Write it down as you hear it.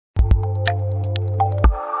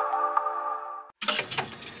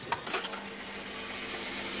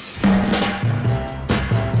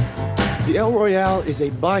The El Royale is a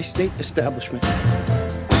bi-state establishment.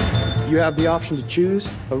 You have the option to choose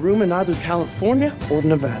a room in either California or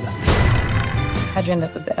Nevada. How'd you end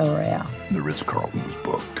up at the El Royale? The Ritz-Carlton was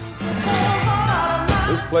booked.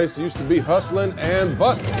 This place used to be hustling and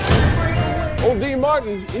bustling. Old D.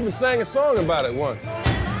 Martin even sang a song about it once.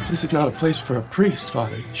 This is not a place for a priest,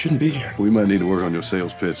 Father. You shouldn't be here. We might need to work on your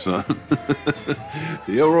sales pitch, son.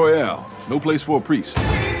 The El Royale, no place for a priest.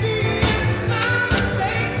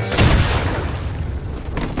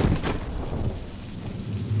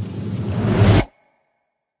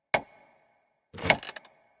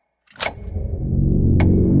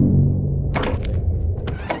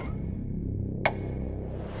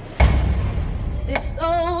 This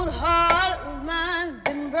old heart of mine's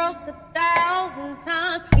been broke 1,000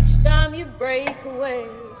 times. Each time you break away,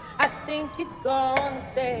 I think you're gonna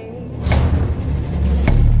stay.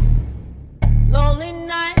 Lonely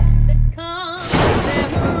nights that come,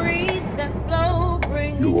 memories that flow,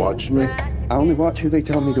 bring You watch me? I only watch who they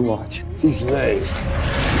tell me to watch. Who's they?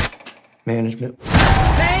 Management.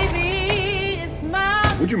 Baby, it's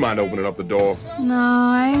my Would you mind opening up the door? No,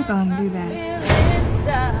 I ain't gonna do that.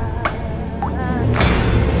 inside.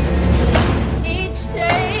 Each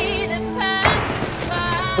day that passes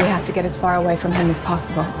by, We have to get as far away from him as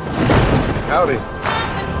possible. Howdy. going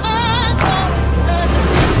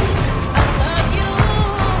suddenly. I love you.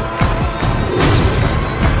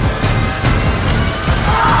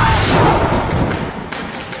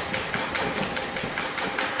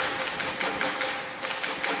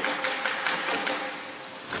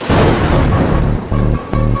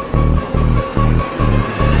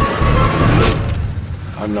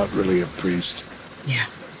 I'm not really a priest. Yeah.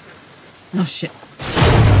 No shit.